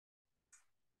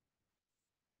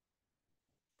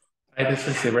Hi, this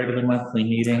is the regular monthly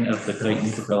meeting of the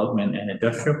Dighton Development and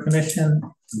Industrial Commission.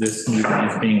 This meeting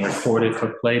is being recorded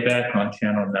for playback on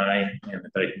Channel 9 and the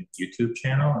Dighton YouTube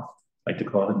channel. I'd like to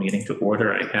call the meeting to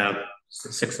order. I have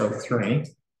 6:03.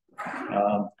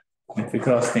 If we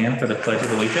could all stand for the Pledge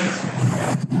of Allegiance.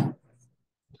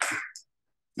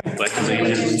 I pledge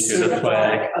allegiance to the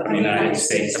flag of the United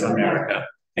States of America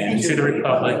and to the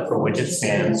republic for which it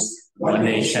stands, one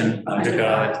nation, under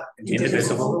God,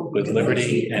 indivisible, with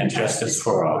liberty and justice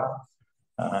for all.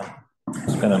 I'm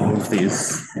just going to move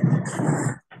these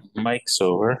mics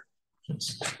over.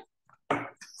 Just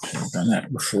done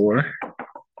that before.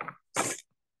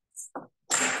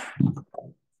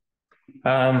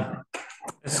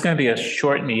 This is going to be a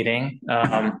short meeting.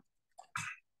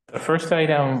 The first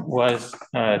item was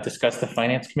discuss the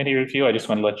Finance Committee review. I just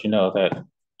want to let you know that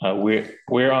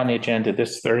we're on the agenda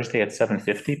this Thursday at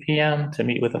 7:50 p.m. to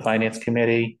meet with the Finance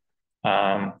Committee.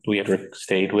 We had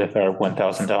stayed with our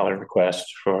 $1,000 request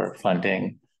for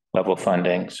funding, level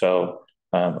funding. So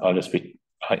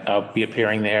I'll be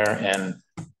appearing there and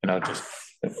just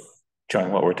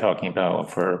showing what we're talking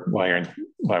about for why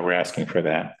we're asking for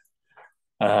that.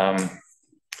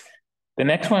 The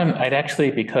next one,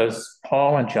 because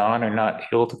Paul and John are not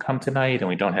able to come tonight and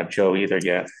we don't have Joe either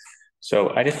yet.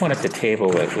 So I just wanted to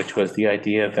table it, which was the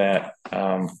idea that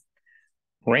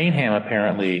Rainham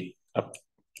apparently,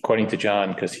 according to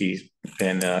John, because he's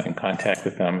been in contact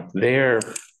with them, their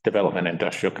Development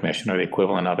Industrial Commission, or the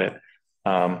equivalent of it,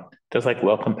 does like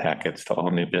welcome packets to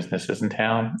all new businesses in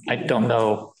town. I don't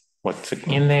know what's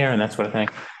in there and that sort of thing.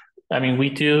 I mean, we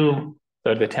do,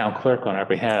 the town clerk on our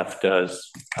behalf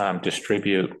does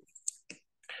distribute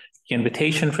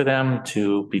invitation for them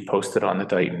to be posted on the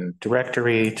Dighton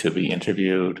directory, to be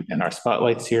interviewed in our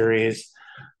spotlight series.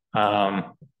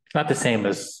 Not the same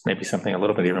as maybe something a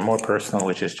little bit even more personal,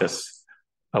 which is just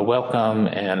a welcome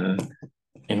and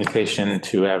invitation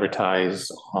to advertise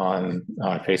on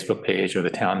our Facebook page or the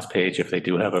town's page if they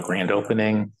do have a grand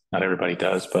opening. Not everybody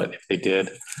does, but if they did.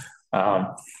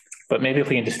 But maybe if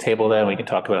we can just table that, we can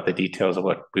talk about the details of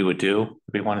what we would do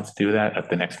if we wanted to do that at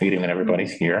the next meeting when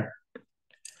everybody's here.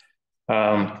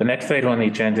 The next item on the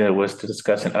agenda was to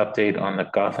discuss an update on the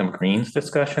Gotham Greens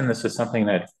discussion. This is something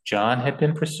that John had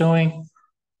been pursuing.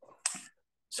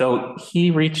 So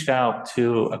he reached out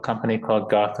to a company called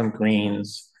Gotham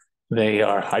Greens. They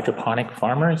are hydroponic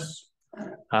farmers.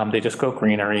 They just grow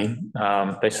greenery.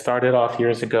 They started off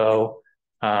years ago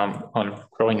on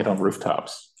growing it on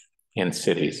rooftops in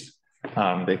cities.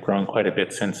 They've grown quite a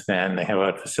bit since then. They have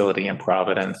a facility in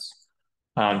Providence.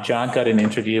 John got an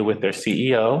interview with their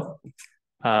CEO.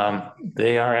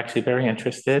 They are actually very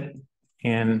interested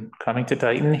in coming to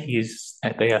Dighton.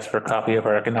 They asked for a copy of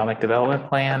our economic development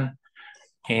plan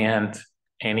and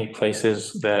any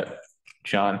places that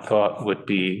John thought would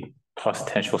be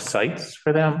potential sites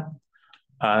for them.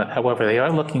 However, they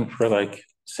are looking for like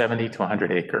 70 to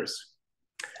 100 acres.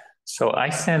 So I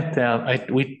sent them,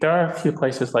 there are a few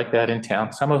places like that in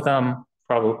town. Some of them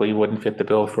probably wouldn't fit the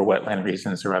bill for wetland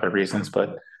reasons or other reasons,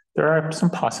 but there are some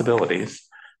possibilities.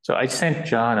 So I sent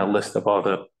John a list of all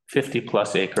the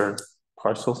 50+ acre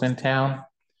parcels in town.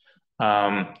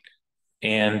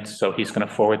 And so he's going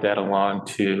to forward that along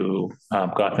to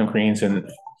Gotham Greens, and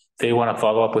they want to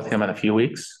follow up with him in a few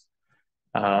weeks.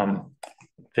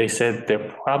 They said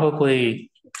they're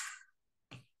probably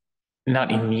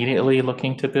not immediately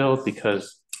looking to build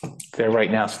because they're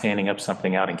right now standing up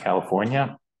something out in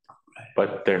California,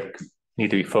 but they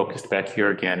need to be focused back here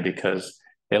again because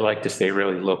they like to stay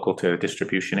really local to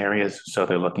distribution areas. So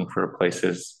they're looking for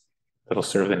places that'll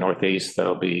serve the Northeast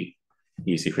that'll be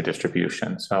easy for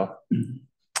distribution. So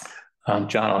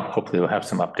John hopefully will have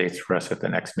some updates for us at the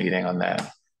next meeting on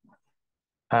that.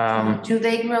 Do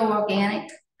they grow organic?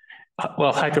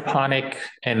 Well, hydroponic,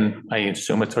 and I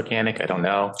assume it's organic. I don't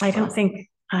know. I don't think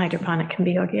a hydroponic can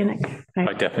be organic. Right?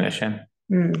 By definition.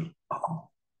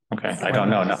 Okay, I don't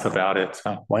know enough about it.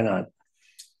 So why not?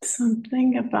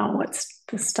 Something about what's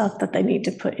the stuff that they need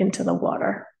to put into the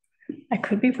water. I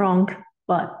could be wrong,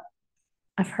 but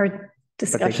I've heard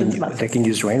discussions about they can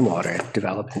use rainwater to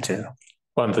develop into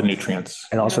one of the nutrients.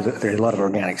 And also there's a lot of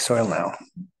organic soil now.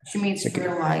 She means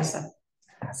fertilizer.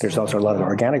 There's also a lot of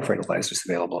organic fertilizers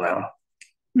available now.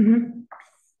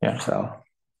 Yeah. So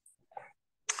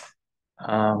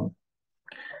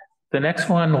the next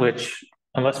one, which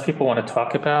unless people want to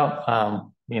talk about,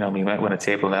 we might want to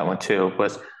table that one too,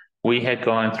 was we had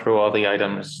gone through all the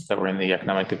items that were in the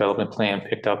economic development plan,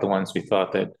 picked out the ones we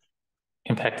thought that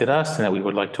impacted us and that we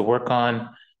would like to work on,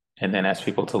 and then asked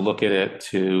people to look at it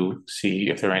to see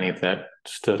if there are any that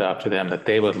stood out to them that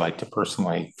they would like to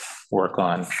personally work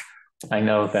on. I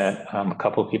know that a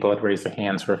couple of people had raised their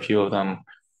hands for a few of them.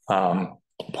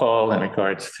 Paul, in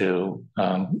regards to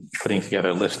putting together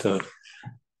a list of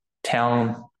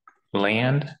town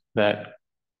land that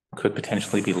could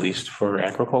potentially be leased for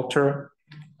agriculture.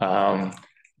 John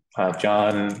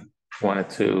wanted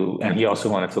to, and he also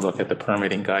wanted to look at the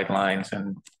permitting guidelines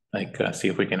and see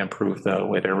if we can improve the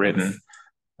way they're written.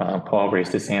 Paul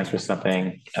raised his hands for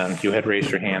something. You had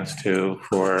raised your hands too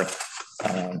for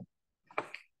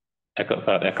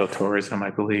ecotourism, I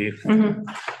believe.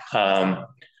 Mhm.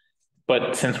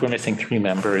 But since we're missing 3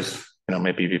 members,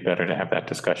 maybe it'd be better to have that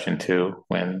discussion too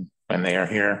when they are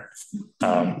here.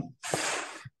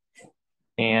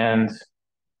 And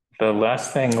the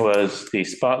last thing was the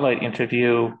spotlight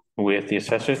interview with the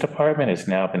assessors department has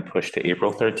now been pushed to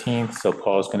April 13th. So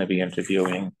Paul's going to be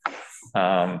interviewing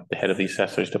the head of the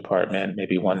assessors department.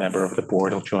 Maybe one member of the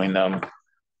board will join them.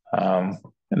 And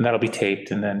that'll be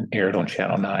taped and then aired on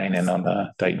Channel 9 and on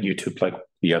the Dighton YouTube, like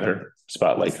the other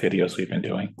spotlight videos we've been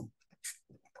doing.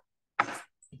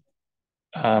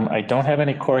 I don't have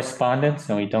any correspondence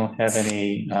and we don't have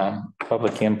any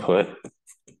public input.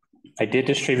 I did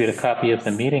distribute a copy of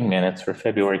the meeting minutes for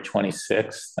February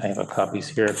 26th. I have a copies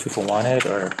here if people want it,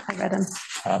 or I read them.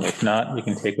 If not, we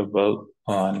can take a vote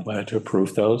on whether to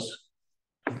approve those.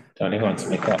 Tony wants to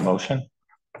make that motion.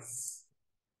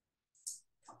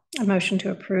 A motion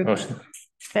to approve. Motion.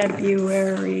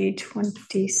 February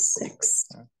 26th.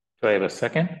 Do I have a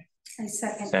second? I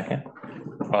second. Second.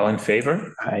 All in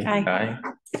favor? Aye. Aye.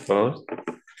 Opposed?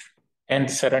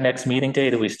 And set our next meeting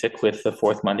date. Do we stick with the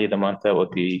 4th Monday of the month? That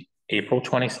would be April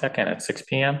 22nd at 6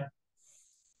 p.m.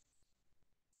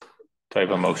 Do I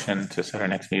have a motion to set our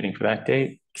next meeting for that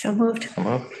date? So moved. So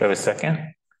moved. Do I have a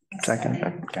second? Second.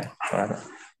 Okay.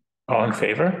 All in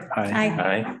favor?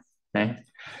 Aye. Okay.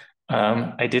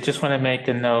 I did just want to make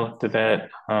a note that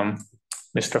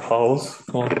Mr. Hulls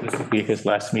this will be his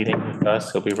last meeting with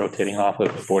us. He'll be rotating off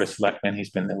of the Board of Selectmen. He's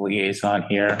been the liaison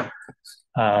here.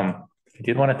 I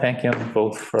did want to thank him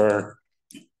both for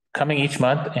coming each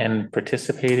month and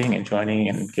participating and joining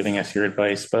and giving us your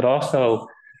advice, but also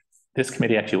this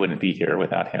committee actually wouldn't be here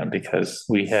without him because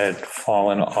we had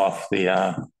fallen off we'd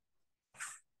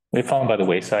fallen by the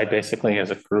wayside basically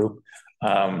as a group.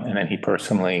 And then he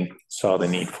personally saw the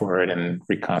need for it and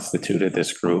reconstituted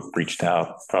this group, reached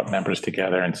out, brought members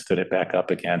together and stood it back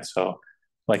up again. So I'd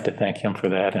like to thank him for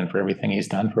that and for everything he's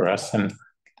done for us. And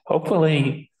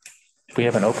hopefully if we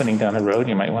have an opening down the road,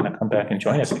 you might want to come back and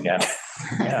join us again.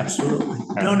 Yeah, absolutely.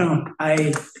 No,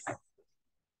 I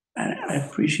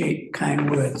appreciate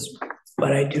kind words,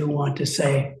 but I do want to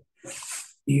say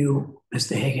you,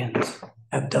 Mr. Higgins,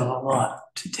 have done a lot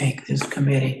to take this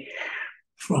committee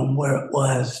from where it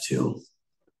was to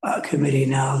a committee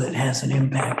now that has an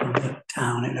impact on the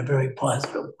town in a very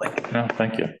positive way. No,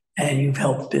 thank you. And you've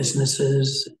helped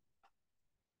businesses.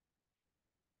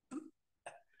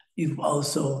 You've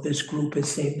also, this group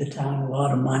has saved the town a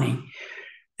lot of money.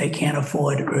 They can't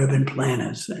afford urban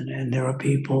planners. And there are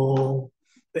people,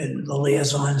 and the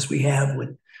liaisons we have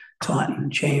with Taunton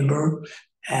Chamber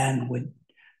and with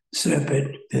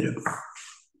Serpent that have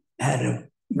had a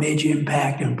major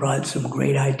impact and brought some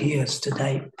great ideas to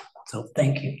date. So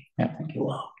thank you. Yeah. Thank you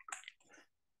all.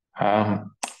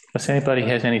 If anybody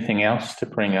has anything else to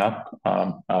bring up,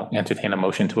 I'll entertain a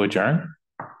motion to adjourn.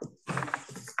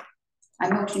 I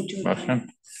motion to. Motion.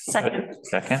 Second.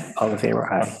 Second. All in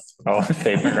favor? Aye. All in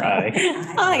favor? Aye.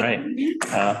 Aye. All right.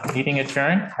 Meeting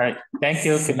adjourned. All right. Thank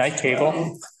you. Good night,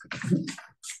 table.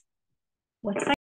 What's that?